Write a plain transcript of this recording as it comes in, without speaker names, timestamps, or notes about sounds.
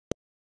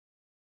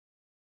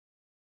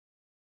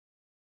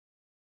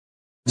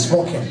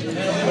rocking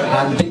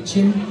and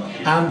bitching.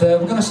 And we're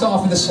going to start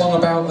off with a song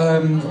about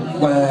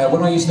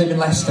when I used to live in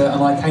Leicester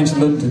and I came to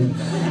London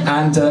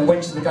and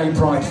went to the Gay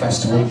Pride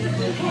Festival.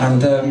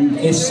 And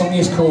this song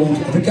is called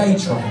The Gay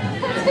Train.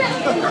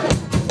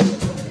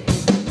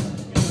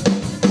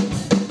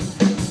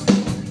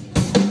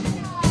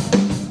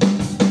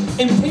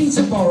 In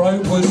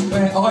Peterborough was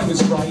where I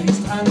was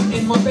raised, and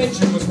in my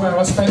bedroom was where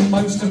I spent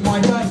most of my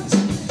days.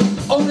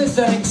 On the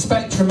Zelig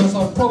spectrum, as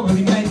I've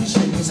probably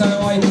mentioned, so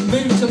I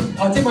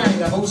did my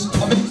A-levels,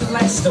 I moved to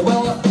Leicester.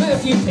 Well, I met a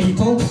few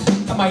people,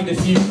 I made a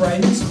few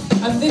friends,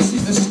 and this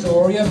is the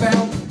story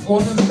about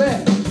one of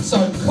them.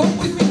 So come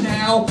with me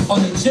now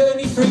on a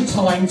journey through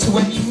time to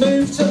when he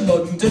moved to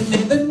London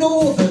near the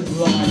Northern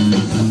Line.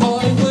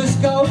 I was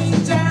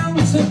going down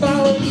to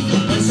Balham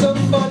when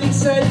somebody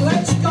said,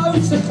 let's go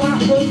to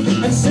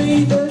Clapham and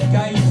see the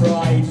Gay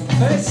Pride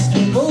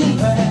Festival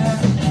there.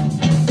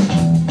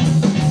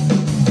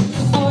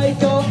 I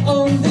got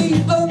on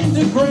the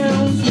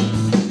underground,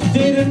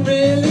 didn't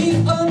really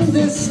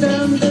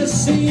understand the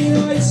scene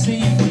I'd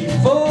see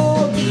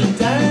before me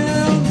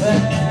down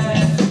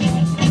there.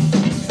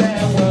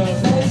 There were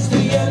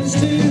lesbians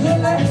to the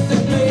left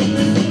of me,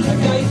 a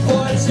gay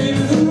choir to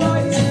the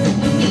right,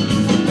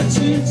 and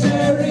two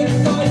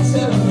terrified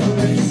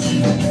terrorists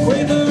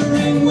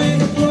quivering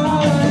with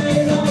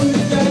pride on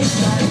the gay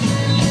train,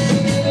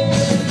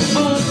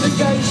 on the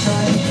gay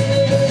train,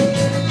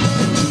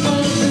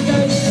 on the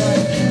gay train.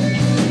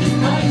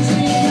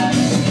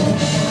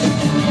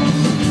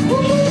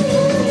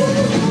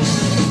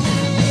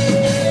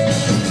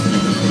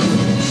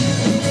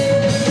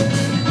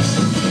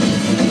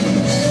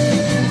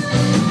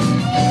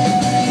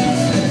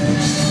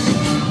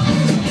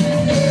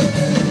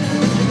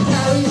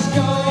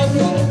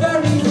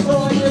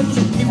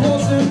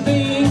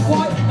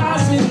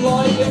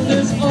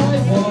 As I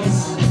was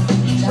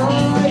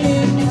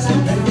trying to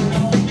be,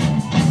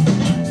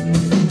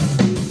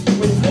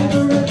 with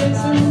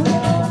liberalism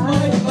on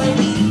my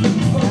face,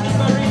 but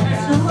very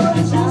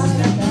heterogeneous,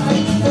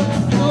 but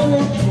no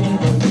one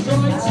even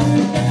tried to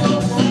get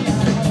off me.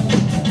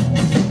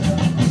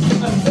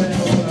 And there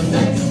were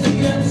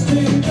lesbians to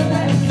the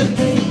left of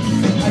me,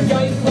 a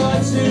gay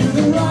pride to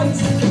the right,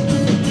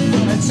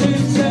 and two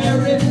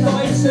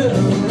terrified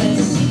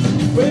tourists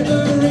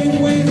quivering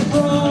with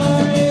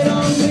pride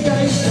on the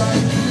gay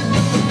train.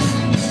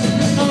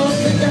 On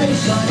the gay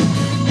train,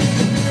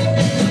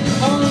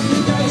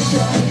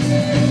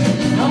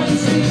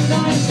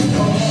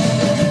 1994.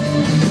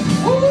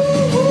 Woo,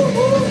 woo,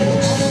 woo.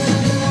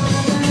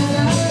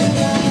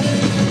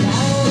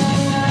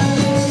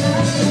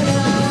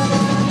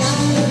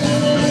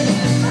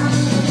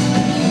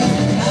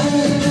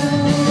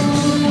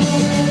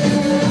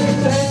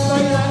 Then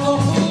they let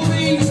off all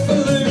these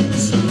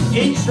balloons,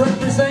 each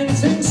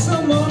representing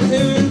someone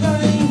who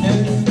they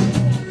knew,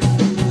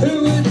 who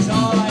had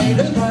died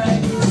of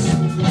AIDS.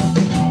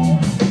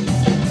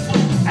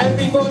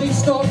 Everybody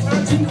stopped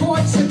acting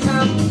quite so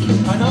camp,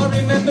 and I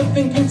remember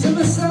thinking to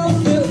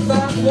myself that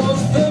that was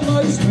the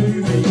most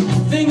moving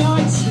thing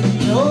I'd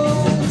seen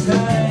all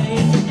day.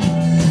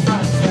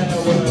 And there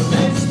were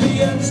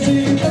lesbians to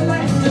the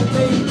left of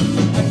me,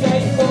 a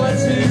gay boy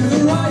to the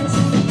right,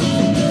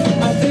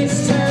 and this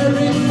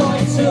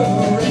terrified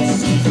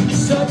tourist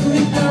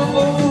suddenly felt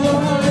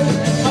alright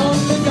on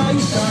the gay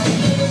train,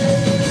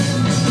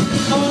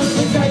 on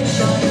the gay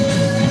train,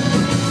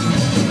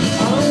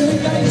 on the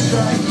gay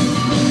train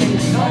in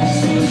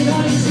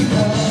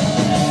 1994.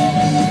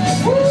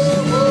 Woo,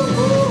 woo,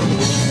 woo.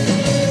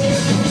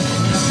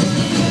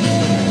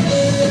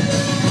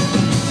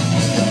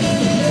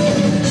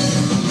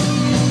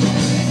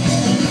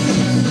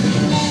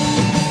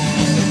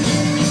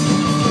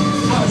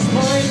 As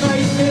my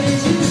mate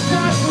Kentish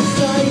Town would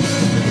say,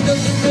 it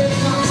doesn't really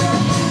matter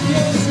if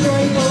you're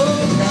straight or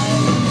gay,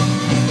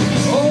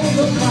 all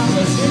that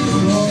matters is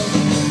love.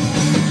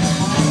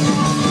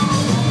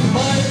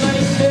 My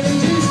mate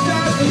Kentish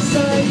Town would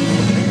say,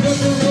 it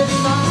doesn't really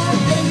matter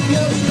if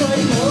you're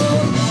straight or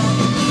gay,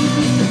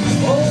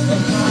 all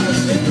that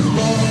matters is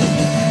love.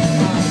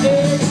 And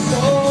it's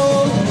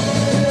all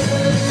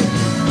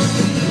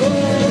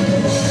love.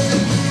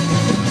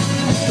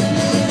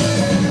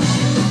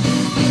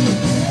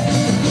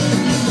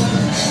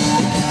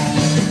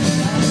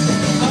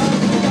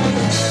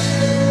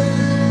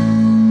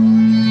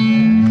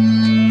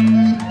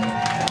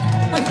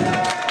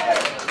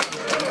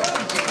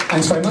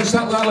 Thanks very much.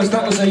 That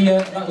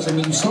was a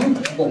new song,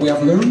 what we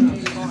have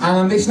learned.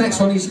 And this next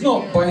one is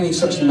not by any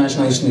stretch of the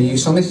imagination a new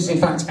song. This is in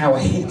fact our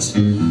hit.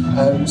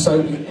 I'm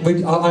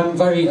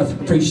very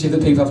appreciative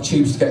that people have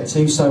tubes to get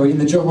to. So in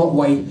the John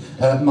Otway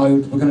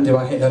mode, we're going to do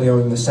our hit earlier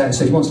in the set.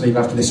 So if you want to leave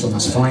after this one,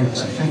 that's fine.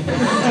 It's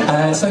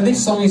okay. So this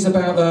song is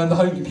about the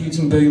home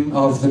computing boom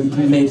of the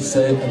mid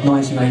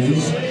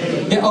 1980s.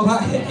 Yeah, oh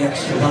that hit,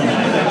 yes.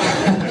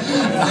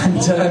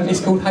 And it's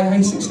called Hey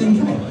Hey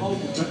 16K.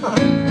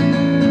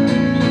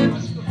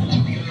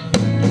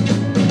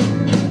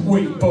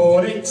 We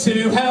bought it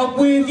to help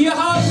with your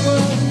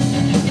homework.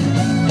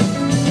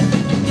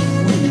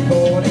 We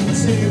bought it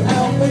to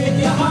help with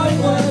your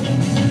homework.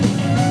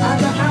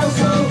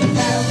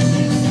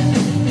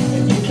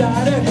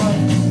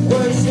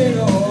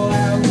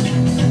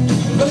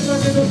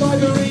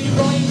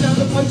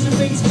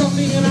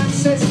 having an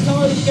access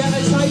code, get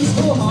a taste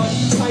for high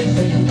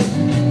taping.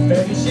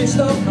 Fetishes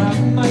of map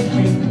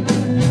making.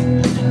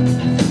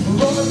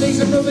 Rubber knees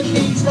and rubber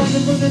keys,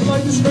 running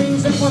over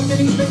screens, and my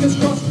guineas, fingers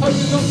crossed,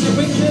 hoping not to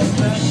witness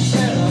the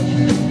terror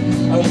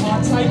of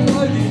my tape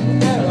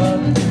loading error.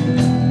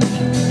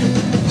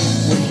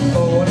 We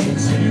bought it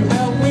to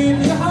help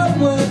with your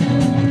homework.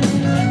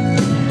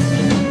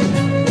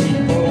 We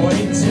bought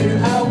it to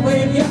help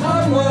with your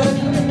homework.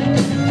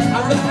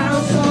 And the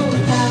household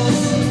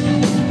accounts,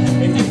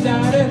 if your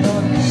dad ever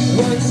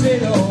works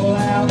it all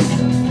out.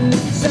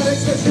 Set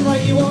expression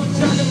rate you want,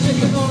 track and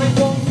ticket on it,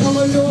 one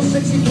Commodore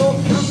 64,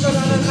 Amstrad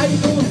and an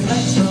Acorn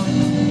Electron.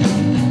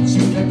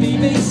 Tune the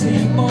BBC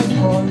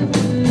Micro.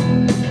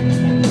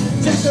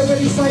 Just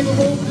already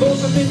savable,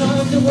 laws of midnight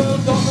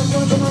underworld, got my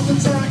front on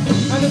attack,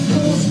 and of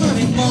course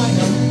Manic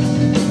Minor.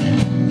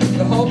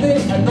 The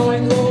Hobbit, a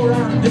Night Law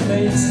and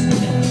Delete.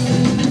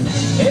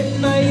 It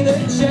made a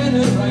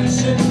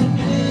generation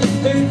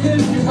who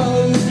could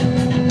code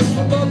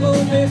a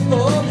bubble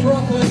before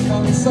proper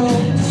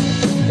consoles,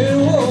 who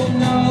all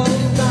know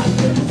that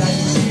the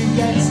games you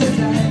get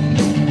today,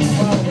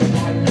 well, they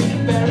might be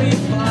very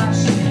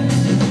flash,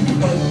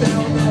 but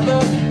they'll never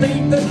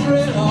beat the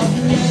thrill of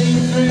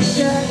getting through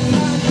jet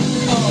lag.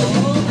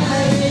 Oh,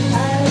 hey,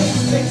 hey,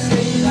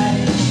 16, hey,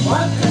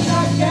 what could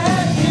I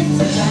get you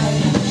today?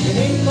 You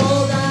need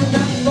more than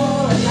that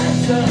for a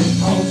letter.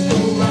 Old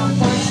school run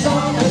by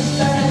Simon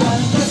Bear.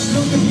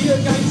 Professional computer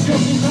games,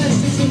 shocking players,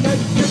 16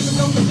 games, get the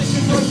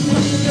competition, broken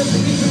up, and just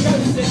keep it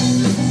going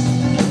distance.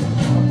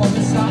 On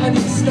the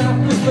Saturday staff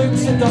with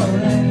boots and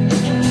Doreen.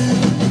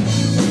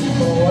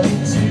 Bought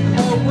it to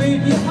help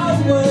with your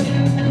homework.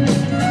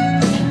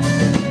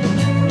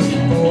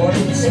 Bought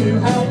it to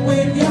help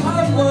with your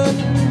homework.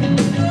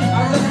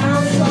 And the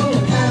household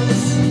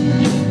accounts,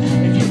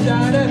 if your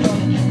dad ever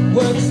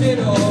works it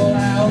all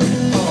out.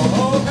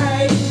 Oh,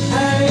 hey,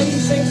 hey,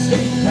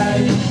 16K,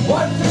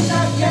 what does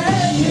that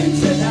get you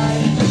today?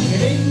 You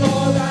need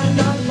more than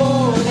that for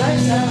a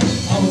letter.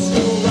 Old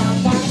school run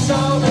back so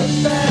much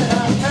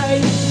better. Hey,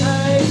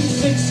 hey,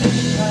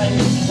 16K,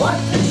 what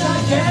does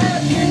that get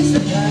you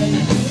today?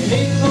 You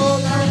need more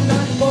than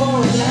that for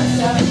a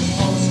letter.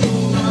 Old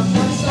school run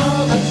back so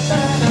much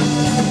better.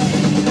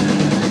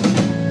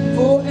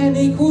 For n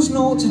equals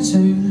 0 to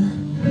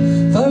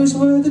 2, those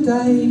were the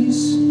days.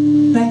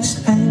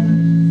 Next N.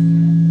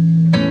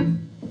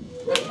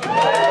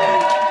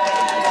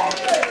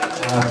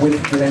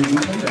 With Andy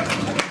Peter.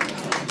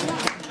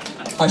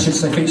 I should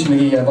say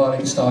featuring the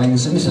violin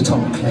Steins and Mr.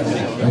 Tom Clare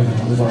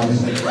on the violin.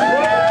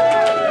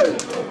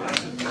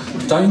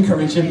 Don't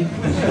encourage him.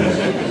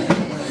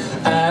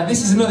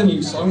 This is another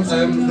new song.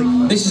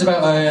 This is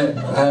about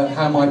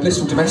how my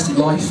blissful domestic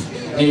life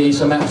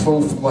is a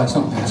metaphor for, well, it's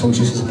not a metaphor, it's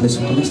just a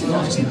blissful domestic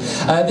life, isn't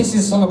it? This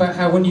is a song about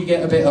how when you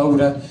get a bit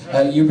older,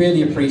 you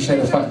really appreciate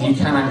the fact that you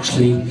can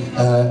actually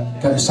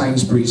go to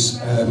Sainsbury's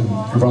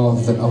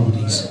rather than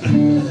Aldi's.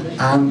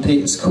 And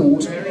it's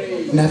called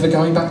Never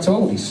Going Back to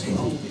Aldi's,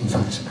 in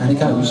fact. And it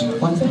goes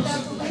like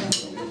this.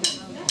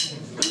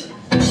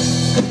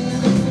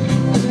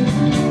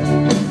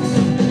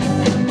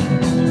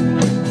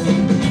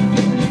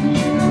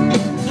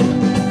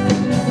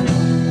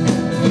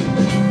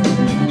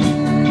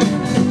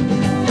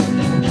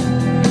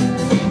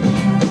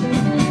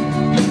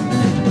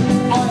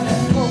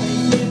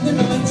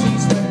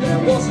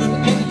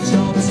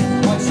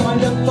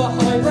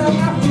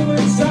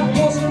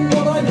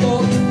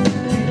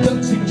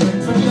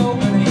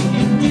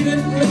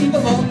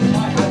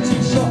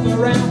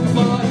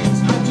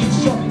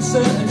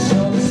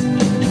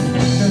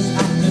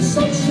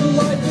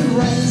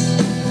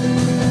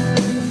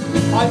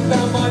 I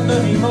found my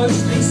money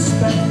mostly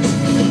spent,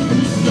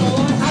 so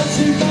I had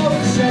to go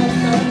and shop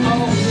at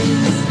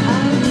Aldi's.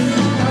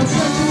 And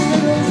such as the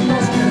rules,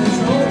 Oscars,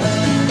 or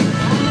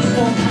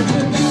one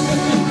hundred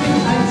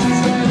pages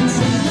where you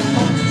see the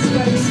party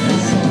space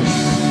inside.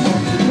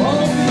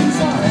 All things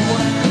are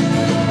aware,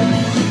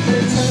 but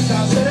it turns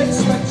out that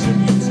extraction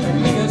used to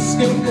be a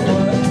skillful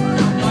word.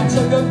 And I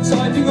took up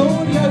typing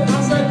audio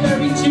as a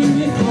very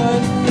junior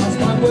clerk. As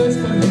my words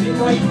per minute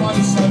rate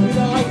rose, so did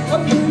I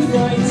approve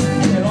rates.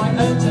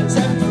 Earned a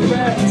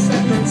temporary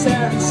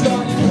secretary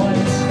starting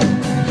wage.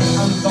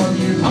 And though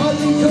you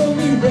hardly call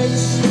me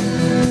rich,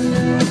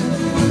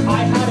 I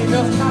had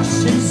enough cash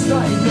to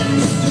stay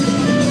this.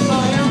 I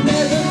am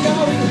never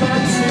going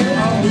back to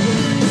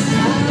Aldi's.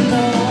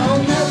 No,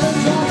 I'll never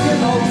drive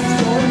an Aldi's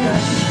for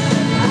again.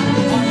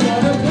 I'm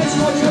gonna place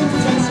my trade to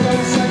Tesco,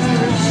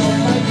 Sainsbury's, or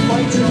make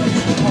Waitrose.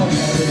 I'll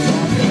never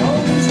drive an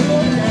Aldi's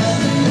for again.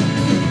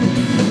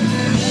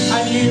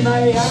 And you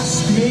may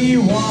ask me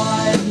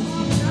why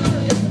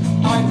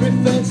I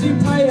prefer to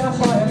pay a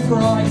higher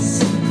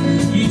price.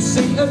 You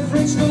see, a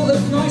fridge full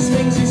of nice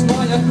things is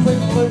my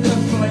equivalent of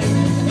fling.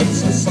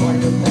 It's a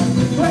sign of my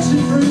progression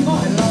through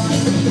my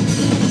life.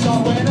 So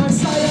when I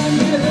say I'm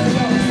never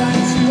going back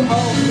to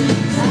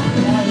Aldi's,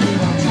 I mean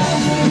I'm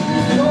talking,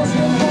 yours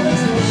will want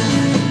to.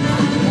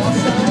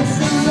 Whilst I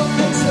sing up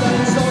next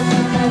days, I've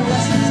had my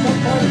lessons, got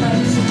no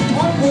mates.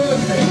 I'm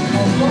working,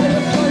 I'll play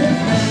a play of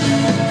men.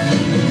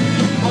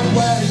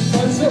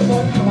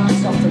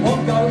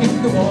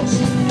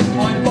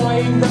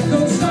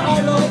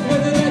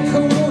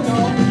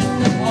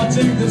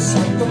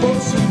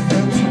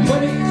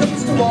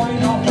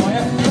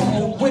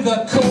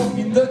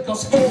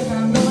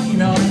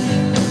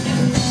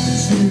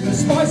 To the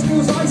Spice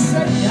Girls I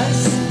said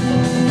yes,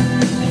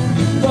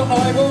 but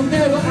I will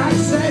never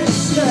accept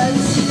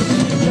stress,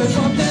 because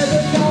I'm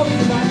never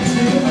going back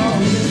to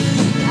Aldi.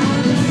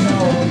 No,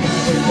 I'm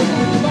never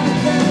going back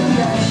there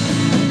yet.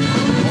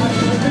 I've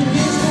never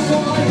used the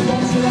wine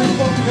bottle and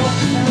got the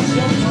off-house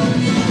young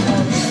money.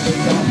 I'll never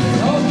go to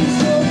Aldi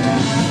till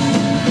now,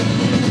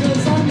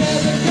 because I'm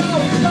never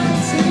going back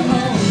to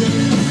Aldi.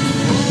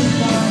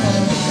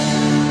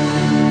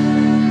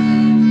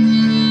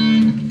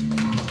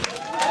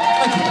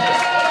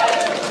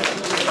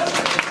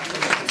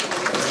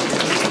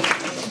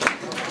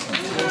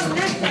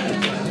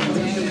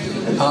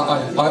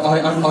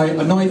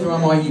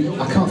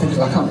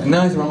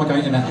 Neither am I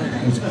going in that.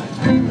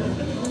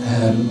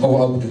 Or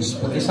Aldi's.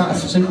 Is that a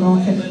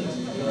supermarket?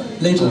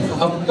 Lidl.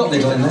 I've got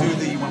Lidl in there.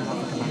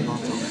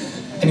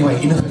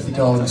 Anyway, enough of the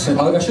garden. So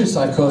I should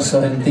say, of course,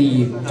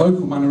 the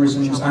vocal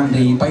mannerisms and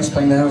the bass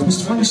playing there was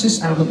Mr. Francis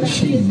and the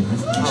Machine.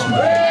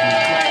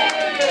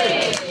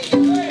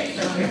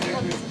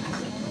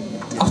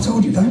 I've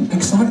told you, don't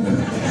excite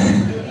them.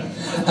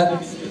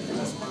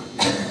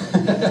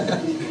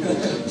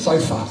 So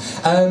far.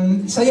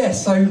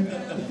 So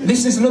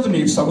this is another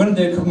new song. I'm going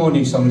to do a couple more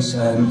new songs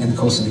in the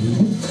course of the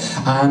evening.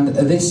 And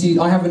this is,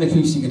 I have an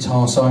acoustic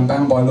guitar, so I'm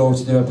bound by law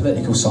to do a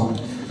political song.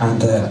 And,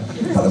 well,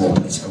 they're all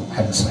political,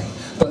 heaven's sake.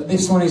 But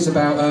this one is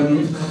about,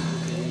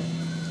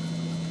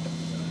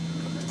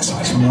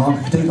 sorry,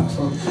 I could do that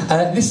for.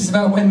 This is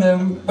about when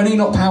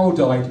Enoch Powell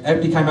died.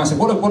 Everybody came out and said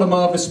what a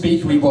marvellous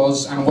speaker he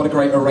was, and what a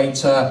great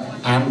orator,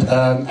 and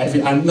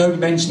nobody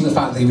mentioned the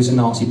fact that he was a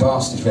Nazi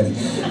bastard, really.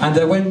 And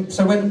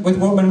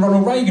when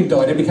Ronald Reagan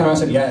died, everybody came out and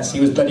said, yes, he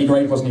was bloody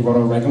great, wasn't he,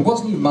 Ronald Reagan?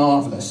 Wasn't he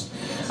marvellous?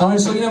 And I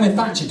was like, you know, when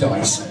Thatcher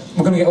dies,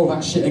 we're going to get all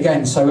that shit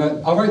again.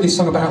 So I wrote this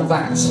song about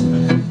that.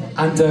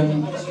 And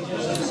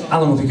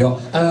Alan, what have we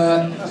got?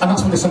 And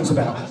that's what this song's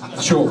about,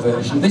 the short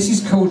version. This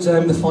is called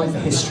The Fight for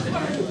History.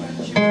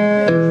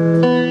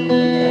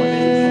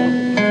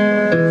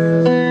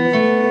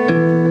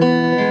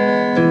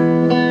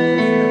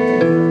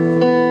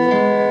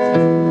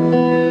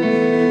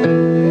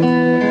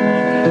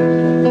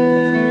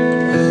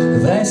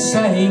 They're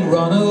saying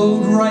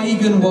Ronald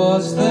Reagan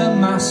was the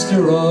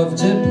master of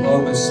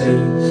diplomacy.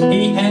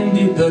 He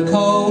ended the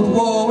Cold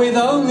War with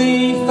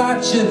only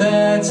Thatcher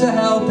there to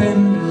help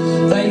him.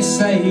 They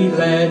say he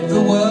led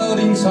the world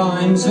in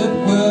times that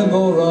were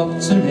more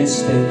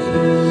optimistic.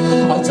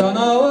 I don't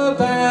know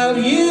about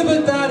you,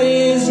 but that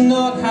is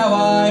not how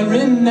I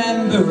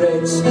remember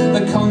it.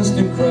 The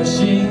constant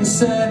crushing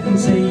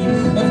certainty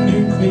of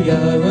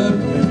nuclear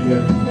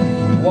oblivion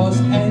was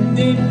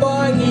ended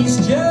by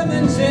East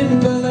Germans in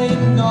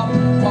Berlin, not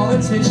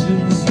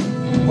politicians.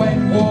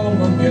 When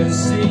warmongers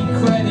seek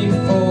credit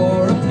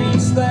for a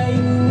peace they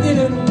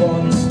didn't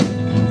want,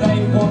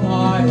 they won.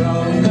 I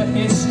own the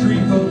history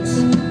books,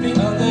 the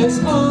others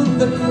on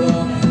the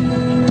clock.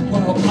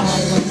 Well, I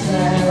was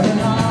there and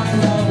I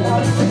know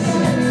what they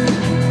said.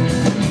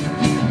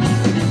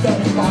 The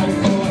fight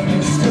for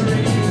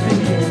history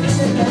begins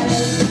today.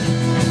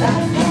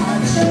 That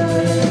Thatcher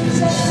is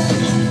dead.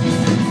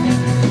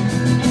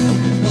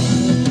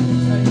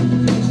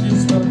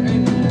 Pictures were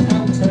in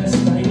counter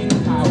staying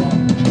power,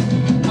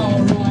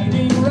 all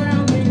riding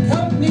round in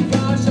company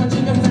cars,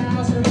 charging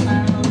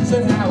 £1,000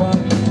 an hour.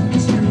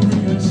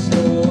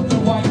 The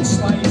white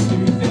slaves who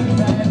think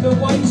they're the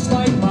white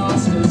slave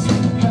masters,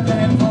 but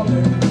their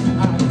volume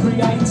and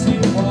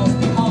creative was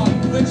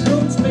behind the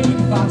drugs beat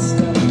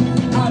faster.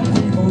 And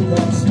we've all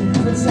got to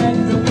pretend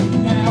that we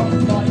now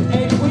like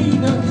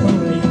Edwina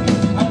Curry,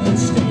 and that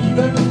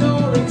Stephen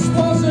Norris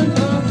wasn't a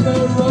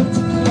corrupt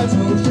at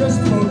all, just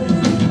bully.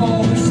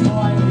 All the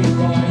smiling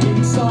right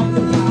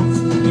psychopaths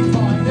we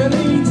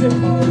finally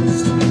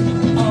deposed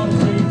are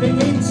creeping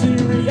into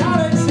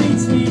reality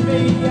TV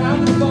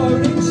and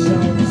voting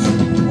shows.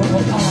 Well, I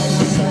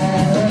was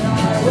there and I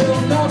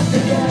will not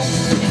forget.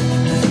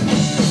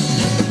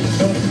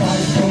 The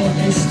fight for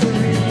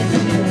history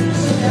begins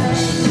today.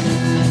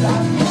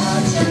 That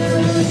Thatcher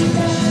is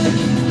dead.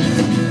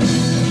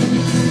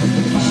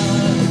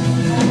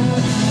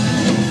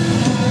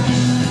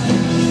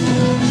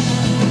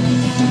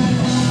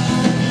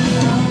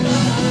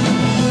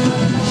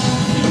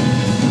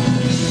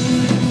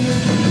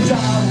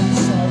 Down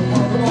so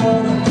we're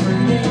all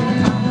agreeing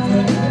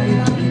pamphlet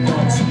we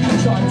got,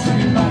 trying to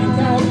make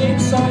out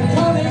it's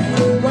iconic,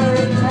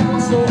 wearing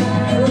council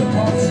hair and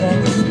hot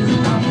socks,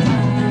 and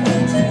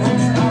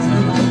candidates as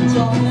a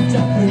job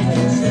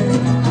deputation.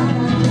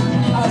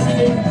 As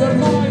if the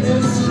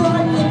miners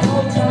strike the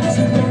poll tax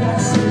and the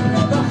lesson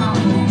that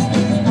happened,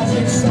 as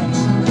if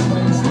Section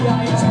 28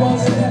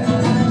 was ever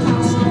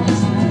passed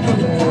into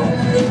the law,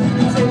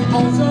 as if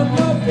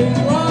Osama bin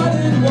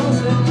Laden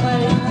wasn't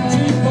paid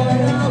to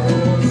fight our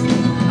wars,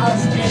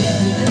 as if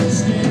the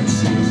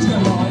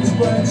institutionalised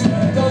were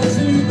turned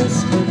onto the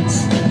streets.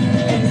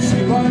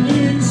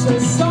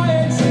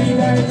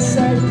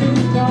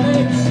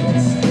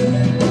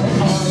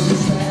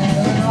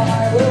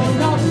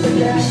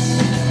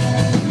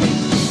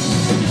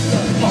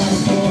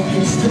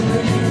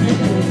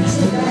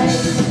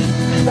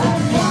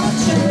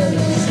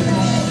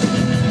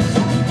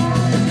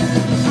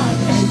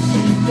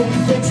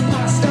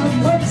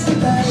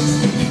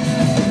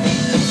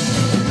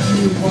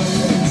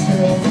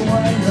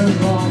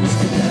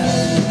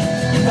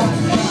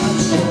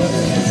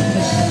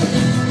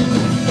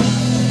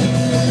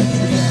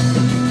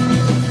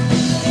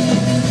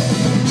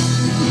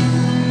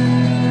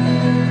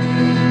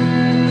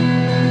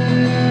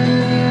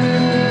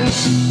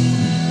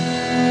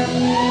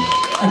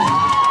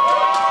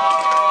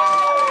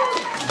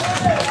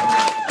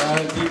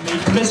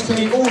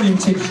 basically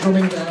oriented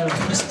drumming.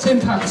 It's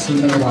Tim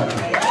Patterson, anyway.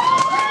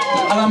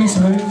 Allow me to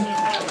move.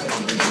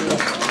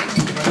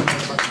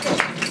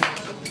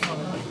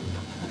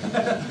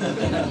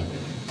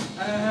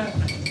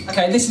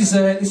 Okay, this is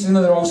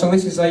another old song.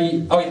 This is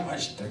a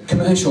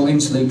commercial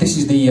interlude. This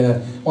is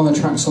the one of the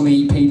tracks on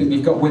the EP that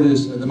we've got with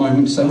us at the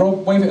moment. So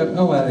Rob, wave it up.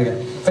 Oh, there we go.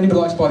 If anybody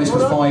likes to buy this for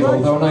 £5,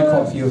 although I know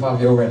quite a few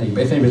have it already,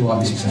 but if anybody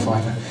likes this, it's a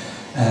 £5.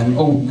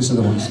 Oh, there's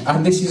other ones.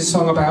 And this is a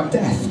song about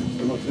death.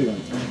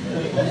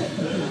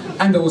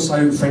 And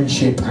also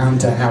friendship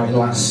and how it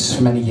lasts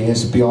for many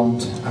years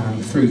beyond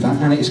and through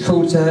that. And it's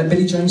called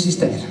Billy Jones is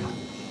Dead.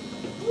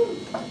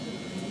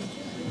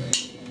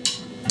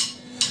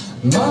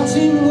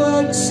 Martin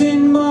works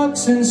in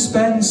Marks and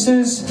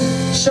Spencer's.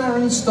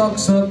 Sharon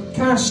stocks up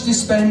cash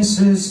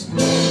dispensers.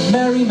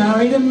 Mary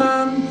married a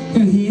man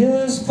who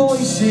hears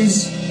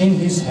voices in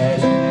his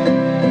head.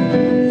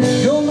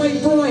 Your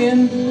mate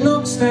Brian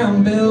knocks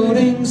down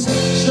buildings.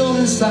 Sean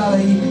and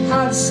Sally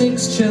had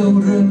 6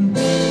 children.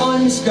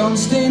 I'm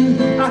ensconced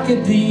in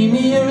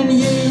academia and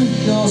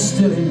you're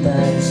still in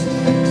bed.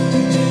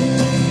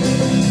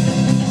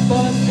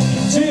 But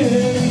do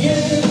you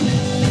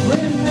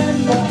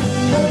remember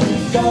when we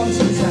go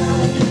to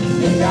town?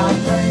 We our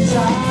friends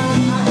are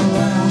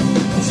around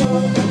and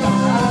talk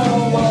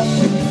about what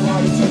we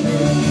like to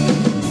do.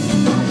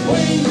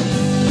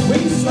 We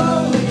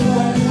slowly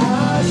went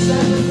our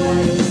separate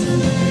ways.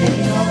 In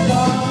our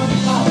long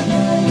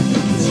holiday,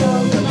 we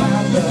talk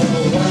about the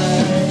way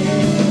it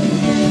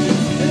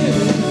used to be.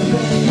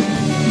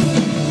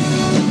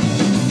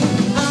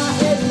 Our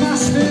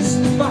headmaster's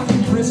back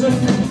in prison.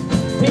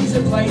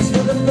 Peter plays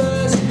for the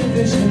first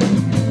division.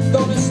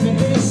 Donna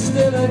Smith is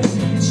still a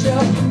teacher.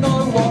 No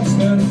one's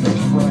heard from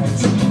Fred.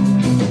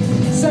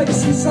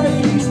 Sexy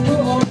Sadie's put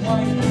on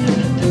weight.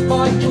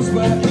 Michael's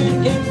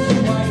working in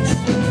Kuwait.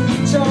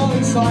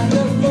 Charlie signed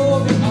up for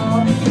the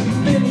army.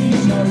 Billy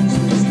Jones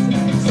is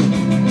dead.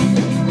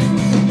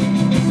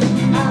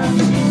 And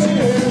do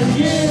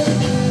you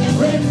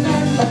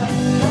remember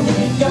when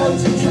we go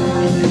to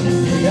town?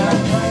 We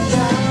have friends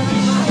and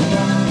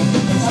around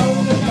and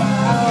talk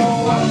about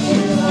what we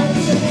like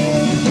to do.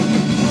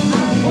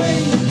 And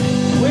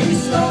we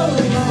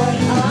slowly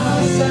went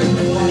our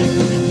separate ways.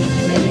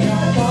 We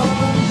are on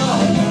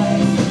holiday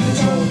to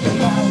talk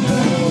about the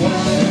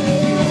way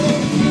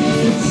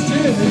it used to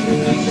be.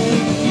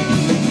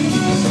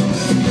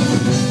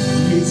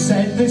 You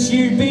said that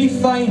you'd be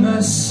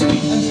famous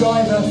and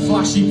drive a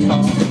flashy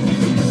car. I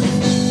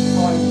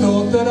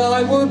thought that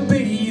I would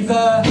be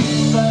the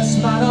first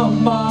man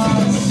on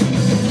Mars.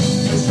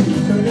 But you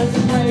couldn't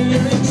pay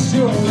your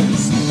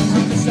insurance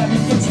and the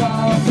second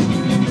guitar.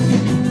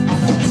 And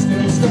I'm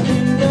still stuck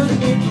in the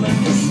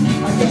Midlands.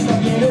 I guess I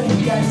didn't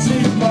get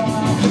too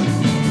far.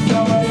 No,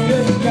 I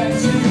didn't get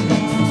too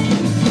far.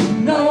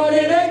 No, I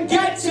didn't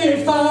get too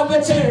far.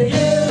 But do you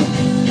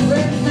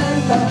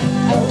remember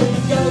how we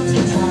go to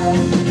town?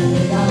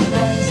 We have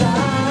friends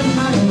and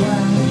hang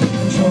around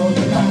and talk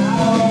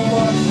about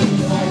what we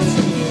like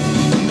to do.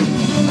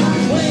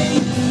 And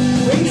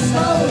we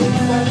slowly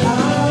went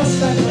our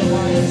separate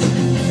ways.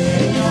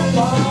 In our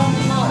long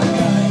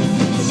holiday,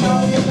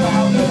 talk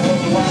about the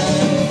way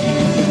it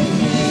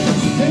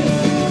used to be.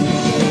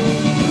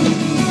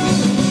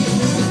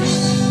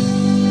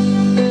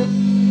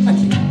 Thank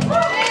you.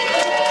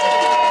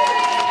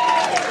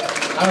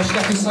 I should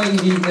have to say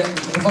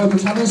the vocal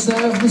talents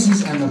there. This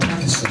is Emma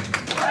Patterson.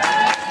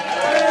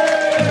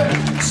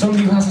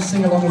 Somebody who has to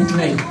sing along with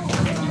me.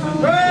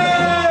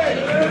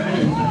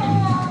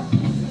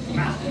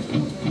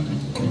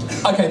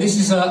 Okay, this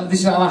is our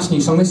last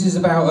new song. This is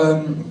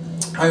about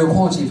how your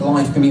quality of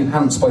life can be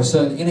enhanced by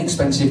certain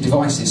inexpensive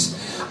devices,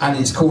 and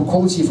it's called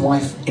Quality of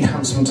Life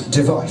Enhancement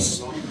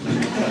Device.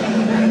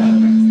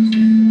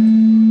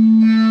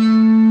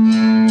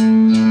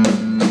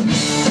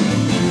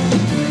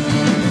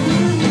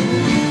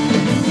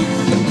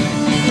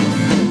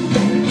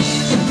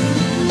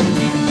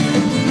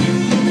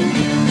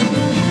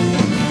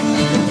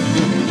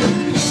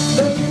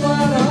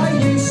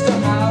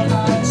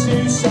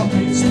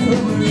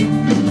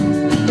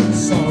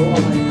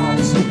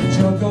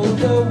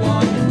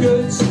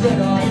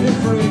 That I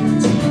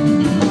approved.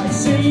 My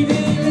CD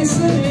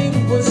listening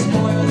was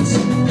spoiled.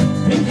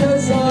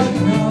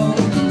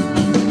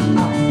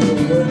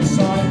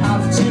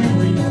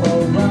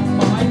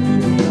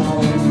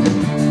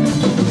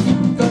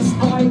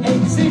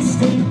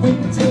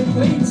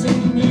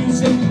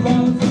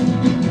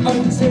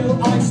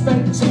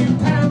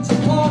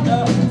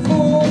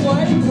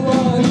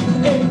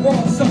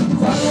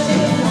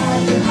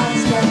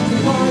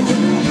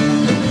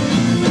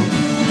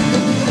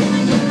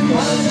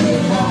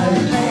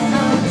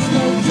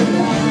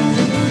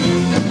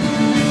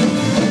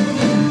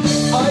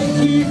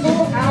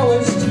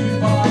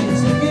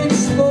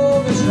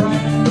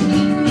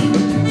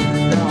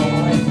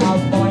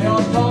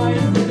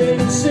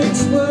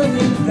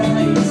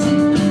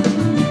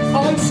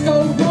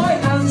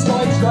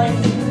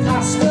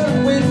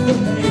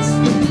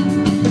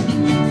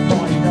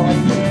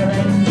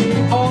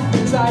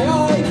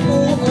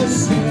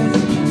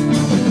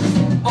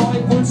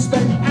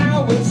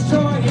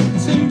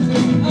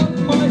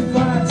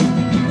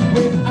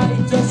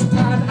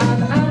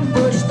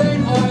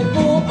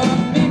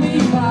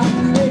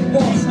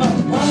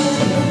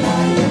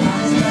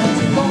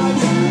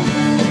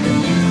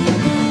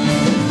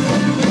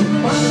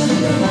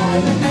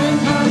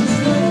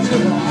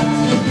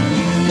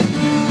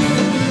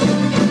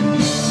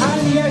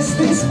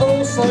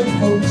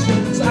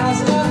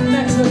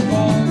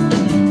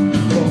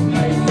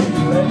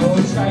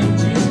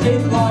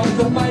 in life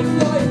that make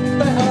life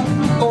better,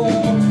 or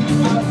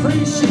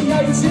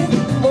appreciating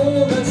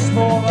all the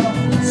smaller,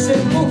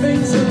 simple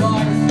things in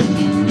life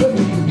that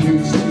we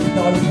usually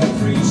don't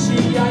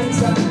appreciate.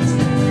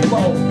 And,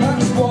 well,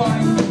 that's why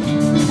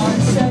I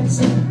set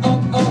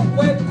up a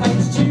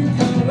webpage to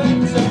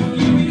collect a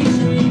few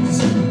trees.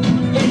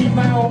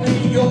 Email me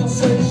your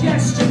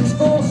suggestions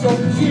for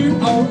some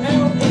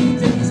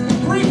QOLEDs.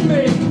 Bring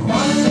me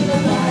quality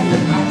of life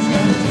and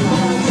enhancement.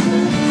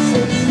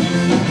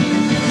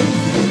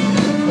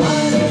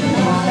 Quality of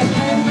life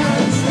and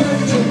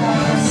enhancement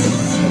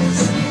devices.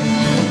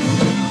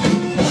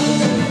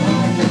 Quality of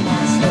life and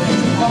enhancement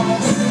devices.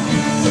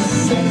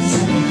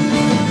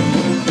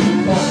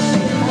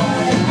 Quality of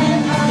life and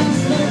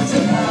enhancement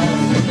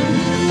devices.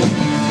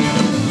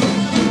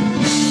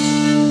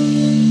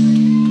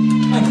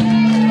 Thank you.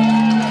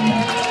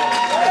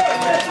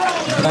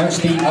 That's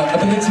the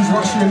ability to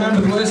actually remember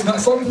the words of that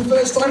song for the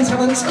first time.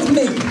 Talent of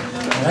me.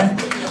 Yeah.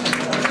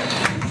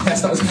 Yes,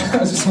 that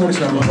was the smallest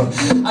one.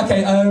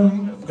 Okay,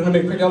 we're going to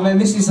move quickly on then.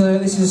 This is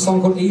a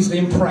song called Easily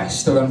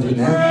Impressed around it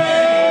now.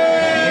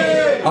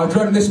 I've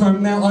dreaded this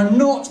moment now. I'm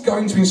not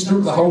going to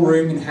instruct the whole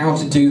room in how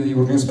to do the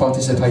audience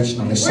participation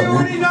on this song. We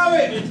already know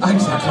it!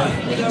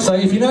 Exactly. So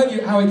if you know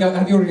how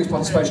the audience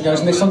participation goes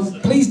on this song,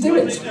 please do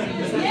it.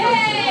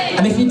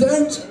 And if you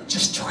don't,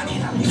 just join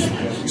in on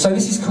it. So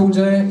this is called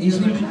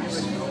Easily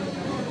Impressed.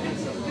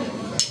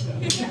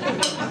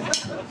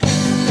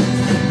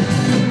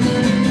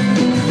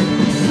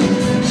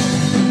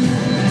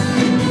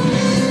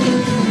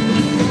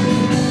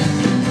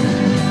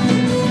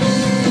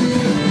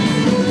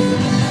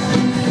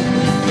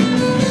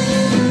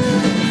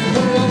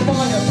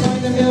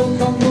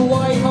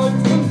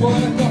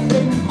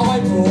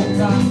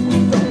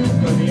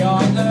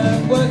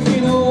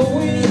 Working all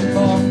week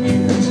long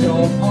in the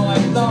job I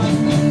like,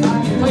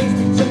 and it makes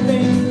me to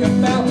think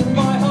about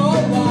my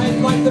whole life,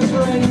 like the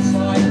friends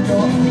I've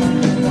got,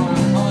 and the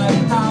fun I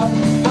have,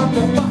 and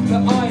the fact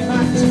that I am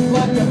acting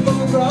like a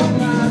full-grown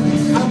man,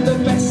 and the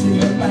best thing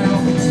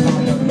about this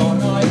kind of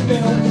lot I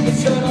feel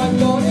is that I've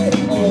got it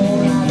all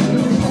out of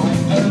the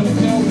right of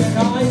building,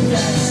 I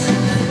guess.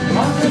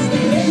 I'm just the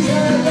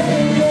easily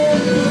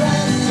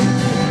impressed.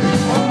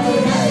 Oh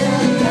yeah,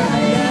 yeah, yeah,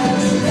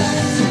 yes, yes.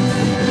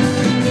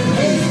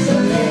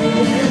 Easily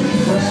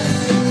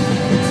impressed.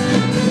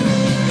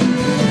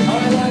 I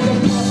like a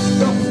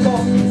drop of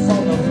coffee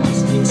from a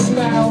plastic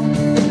spout,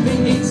 the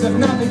ease of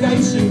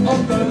navigation of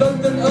the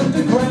London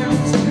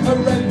Underground, a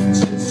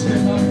rented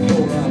swimmer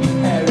for a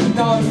hairy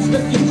nose, the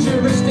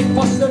futuristic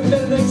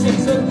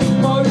possibilities of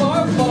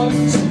mobile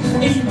phones,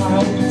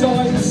 email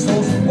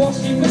dinosaurs and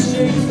washing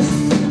machines,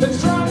 the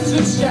trams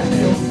of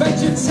Sheffield,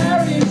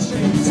 vegetarian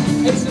cheese.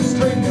 It's a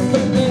string of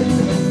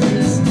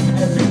things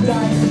every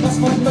day. That's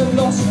my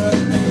philosophy.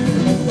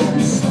 Although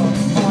some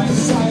my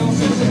sales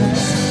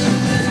suggest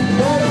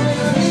that I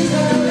am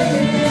easily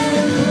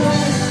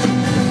impressed.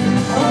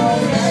 Oh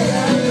yeah,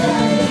 yeah,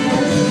 yeah,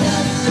 yes,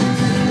 yes.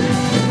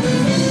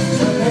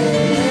 Easily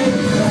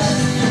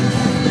impressed.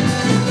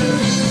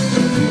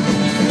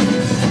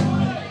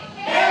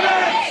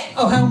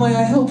 Oh, how may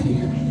I help you?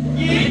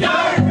 You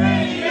don't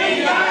really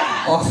need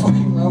that! Oh,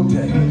 fucking well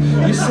do.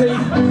 You see,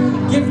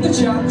 give the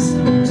chance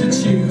to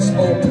choose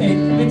or pick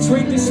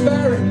between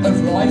despairing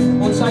of life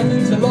or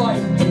taking to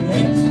life in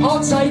it. I'll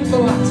take the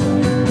latter,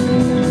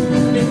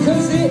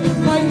 because it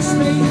makes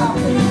me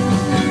happy.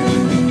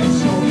 And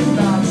surely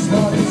that's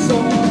what it's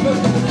all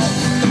about.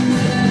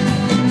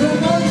 The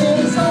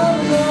wonders of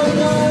the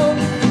world,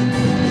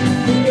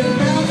 be it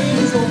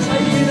mountains or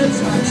taking a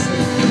taxi,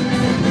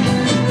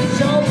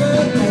 shoulder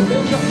or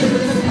look up in the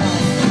car.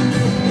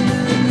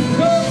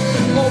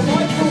 Or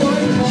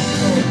microwave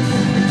popcorn.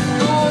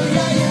 Oh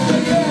yeah, yeah,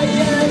 yeah,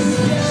 yes,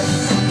 yes.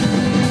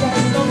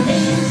 Yes, I'm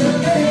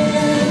easily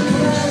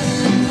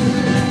impressed.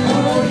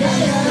 Oh yeah,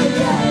 yeah,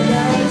 yeah,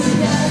 yes,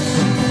 yes.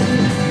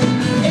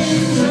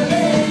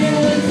 Easily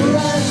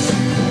impressed.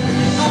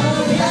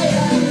 Oh yeah,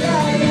 yeah,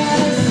 yeah,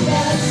 yes,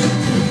 yes.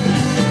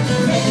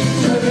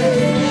 Easily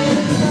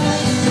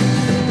impressed.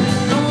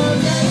 Oh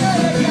yeah, yeah,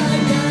 yeah,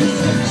 yes,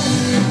 yes.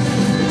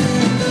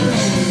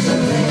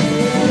 Easily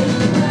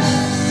impressed.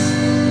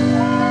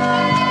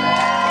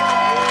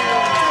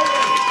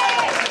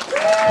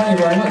 Thank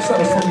you very much, that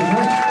was probably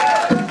great.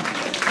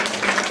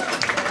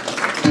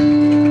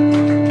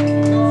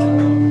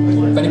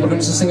 If anybody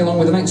wants to sing along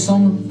with the next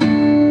song,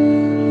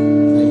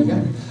 there you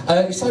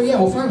go. So yeah,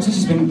 well thanks, this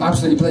has been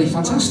absolutely bloody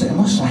fantastic, I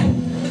must say.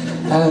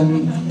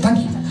 Thank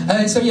you.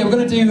 So yeah, we're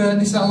going to do,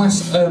 this is our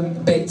last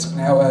bit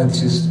now.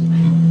 This is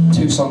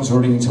two songs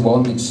running into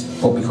one, it's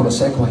what we call a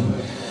segue.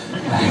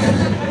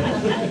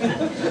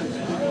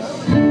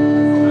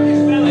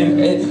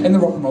 In the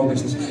rock and roll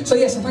business. So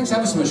yes, so thanks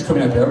ever so much for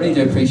coming over here. I really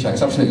do appreciate it.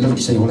 It's absolutely lovely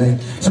to see you all here.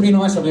 It's really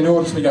nice having an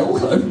audience. We go, oh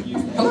hello,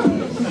 hello,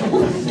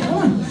 oh,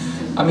 hello.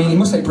 I mean, it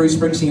must take Bruce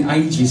Springsteen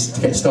ages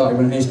to get started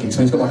when his gigs.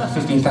 So he's got like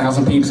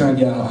 15,000 people saying,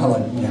 yeah, oh, hello,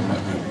 yeah,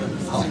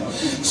 hello.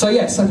 So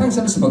yes, so thanks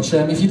ever so much.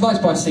 If you'd like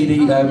to buy a CD,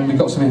 we've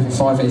got something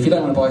for £5. If you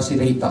don't want to buy a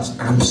CD, that's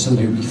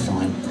absolutely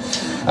fine.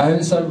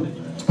 So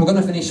We're going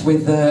to finish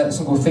with a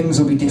song called Things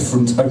Will Be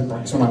Different, open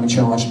brackets when I'm in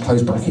charge,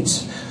 close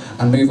brackets,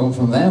 and move on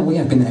from there. We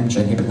have been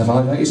MJ Hibbett and the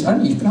Validators,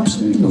 and you've been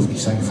absolutely lovely,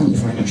 so thank you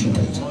very much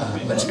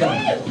indeed. Let's go.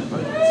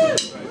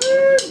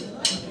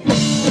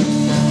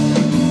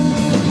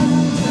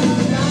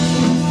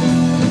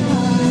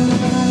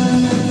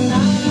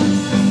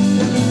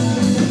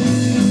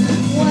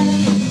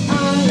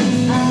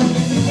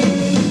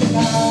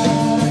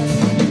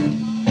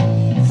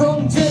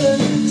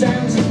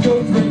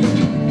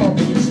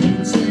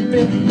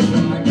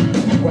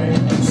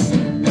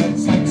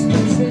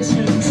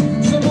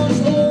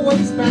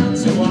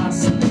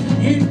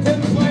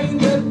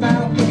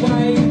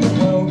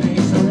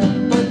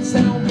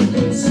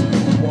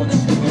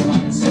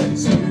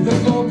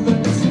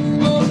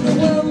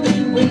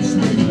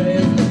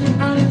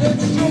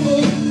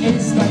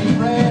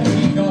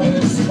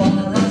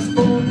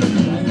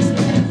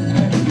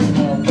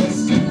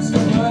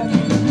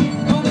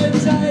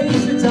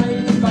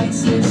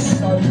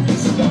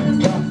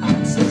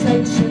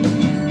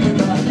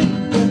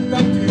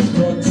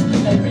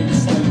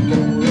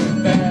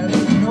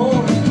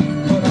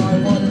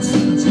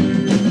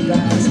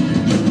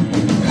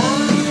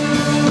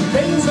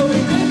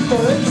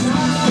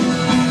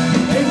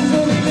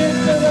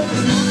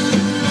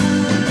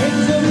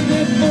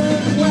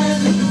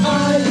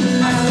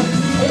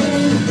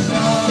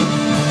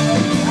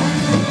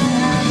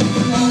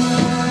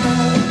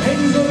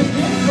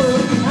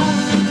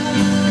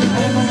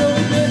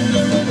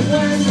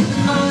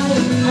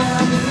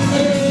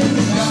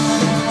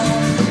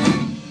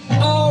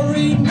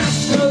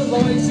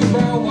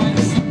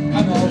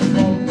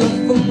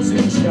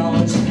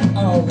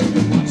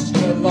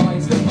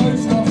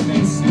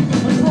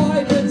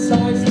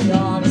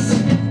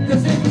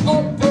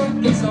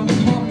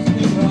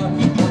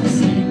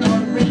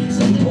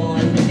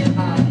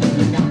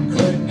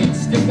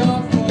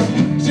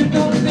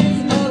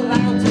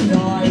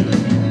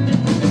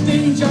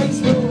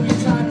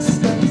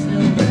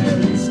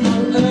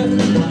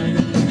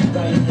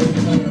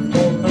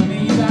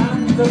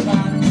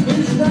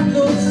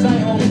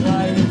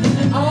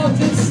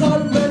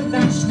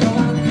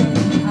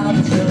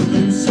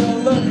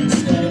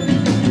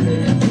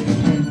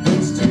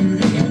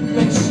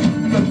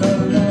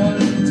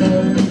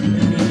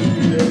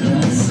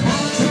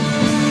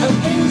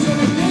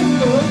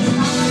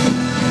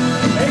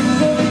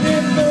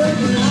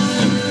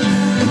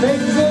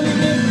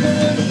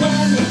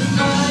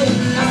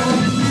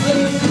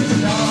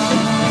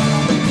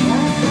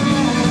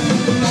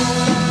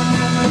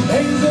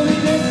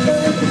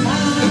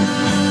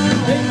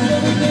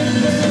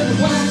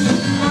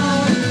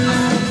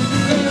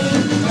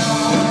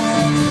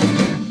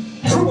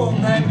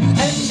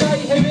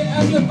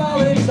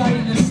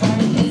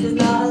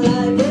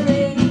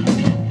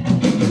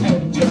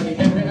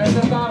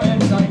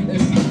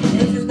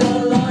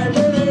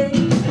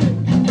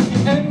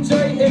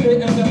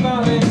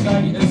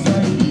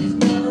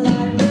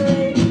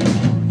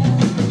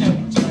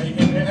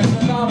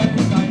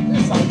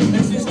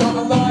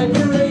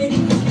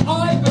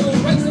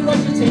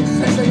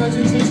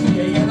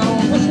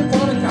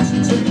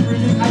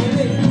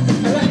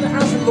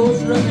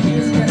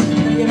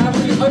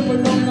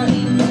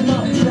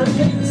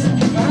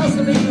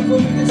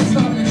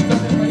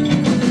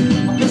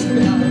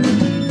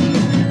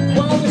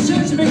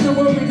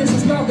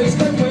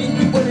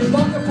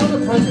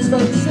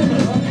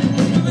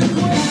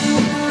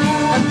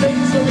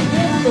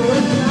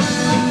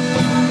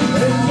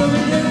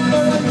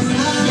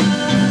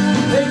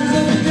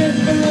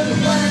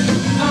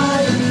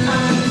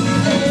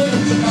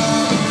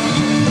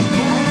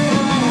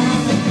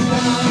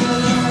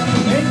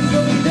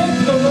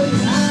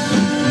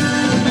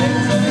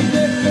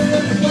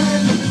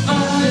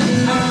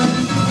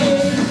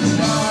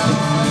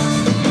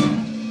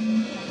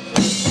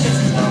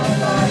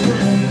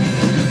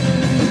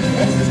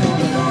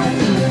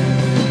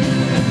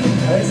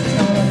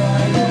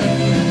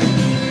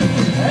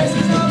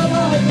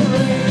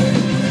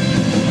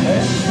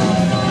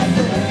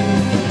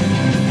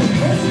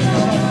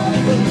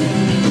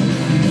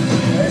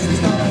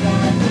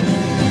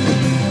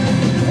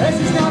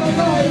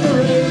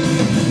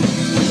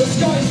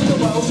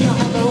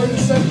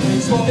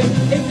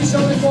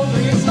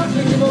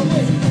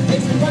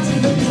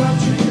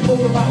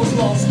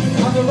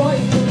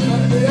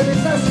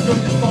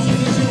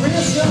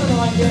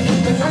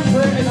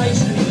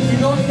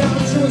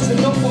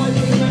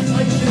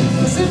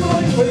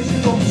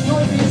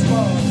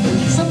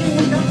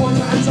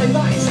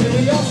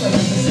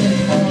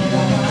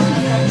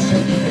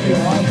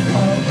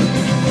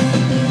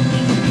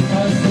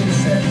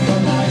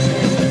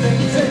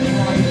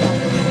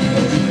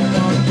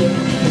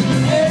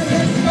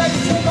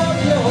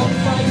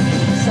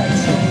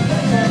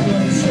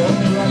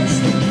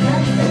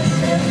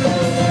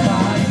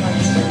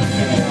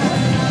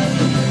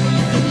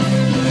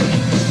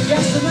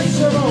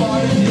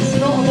 It's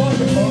not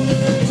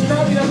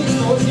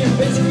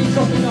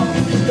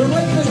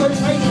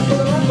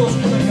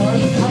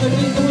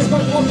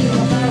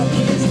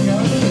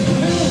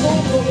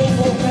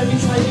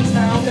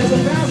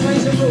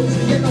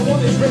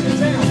written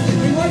down.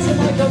 We like to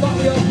make a lot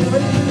of the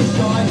operation to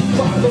shine.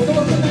 But look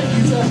at the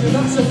menu tell you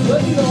that's a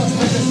bloody nice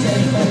legacy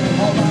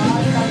of our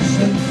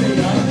nation, the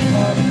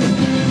uncommon.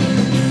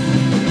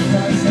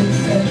 That's it,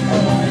 set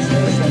for eyes,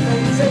 there's the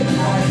meeting,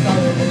 I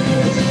know the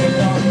question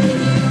on you.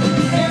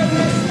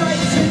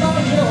 Irrespective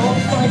of your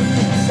faith,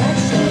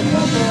 sexual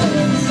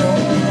preference or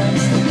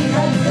race,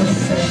 and the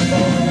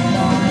symbol of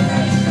my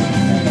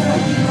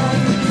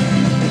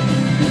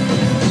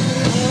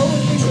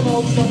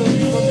old southern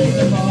from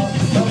the bar,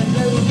 knowing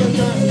never good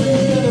down,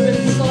 never been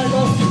inside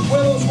off.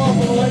 We're all smart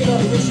from the way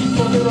though, wishing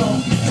for the wrong.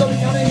 So we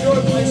can enjoy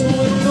a place when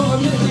we're not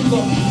admitting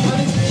long.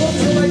 And it's fun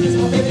to make us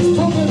happy, it's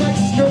fun to make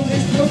us good,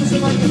 it's fun to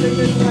make us in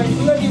this way,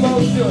 bloody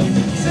well done.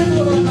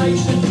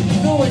 Civilization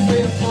can always be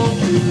a fun.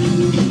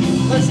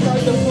 Let's go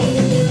the fun,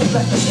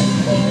 let us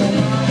enjoy.